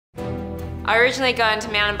I originally got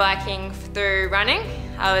into mountain biking through running.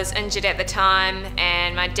 I was injured at the time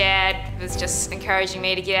and my dad was just encouraging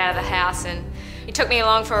me to get out of the house, and he took me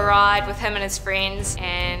along for a ride with him and his friends,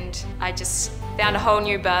 and I just found a whole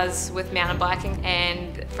new buzz with mountain biking,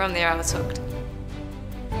 and from there I was hooked.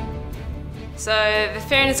 So the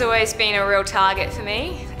Fern has always been a real target for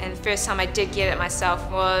me, and the first time I did get it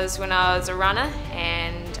myself was when I was a runner,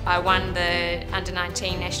 and I won the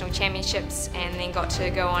Under-19 National Championships and then got to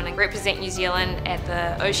go on and represent New Zealand at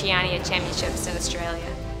the Oceania Championships in Australia,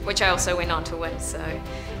 which I also went on to win, so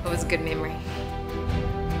it was a good memory.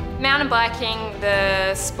 Mountain biking,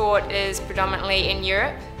 the sport is predominantly in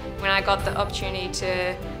Europe. When I got the opportunity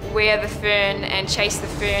to wear the Fern and chase the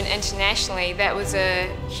Fern internationally, that was a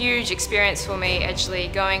huge experience for me, actually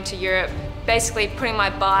going to Europe, basically putting my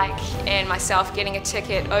bike and myself getting a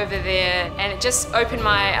ticket over there, and it just opened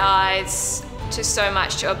my eyes to so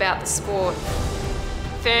much about the sport.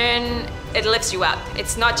 Fern, it lifts you up.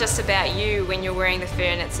 It's not just about you when you're wearing the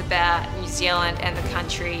Fern, it's about New Zealand and the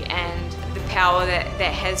country and the power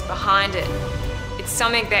that has behind it. It's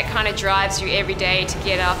something that kind of drives you every day to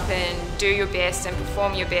get up and do your best and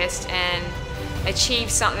perform your best and achieve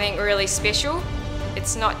something really special.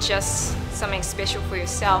 It's not just something special for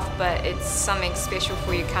yourself, but it's something special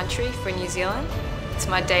for your country, for New Zealand. It's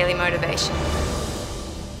my daily motivation.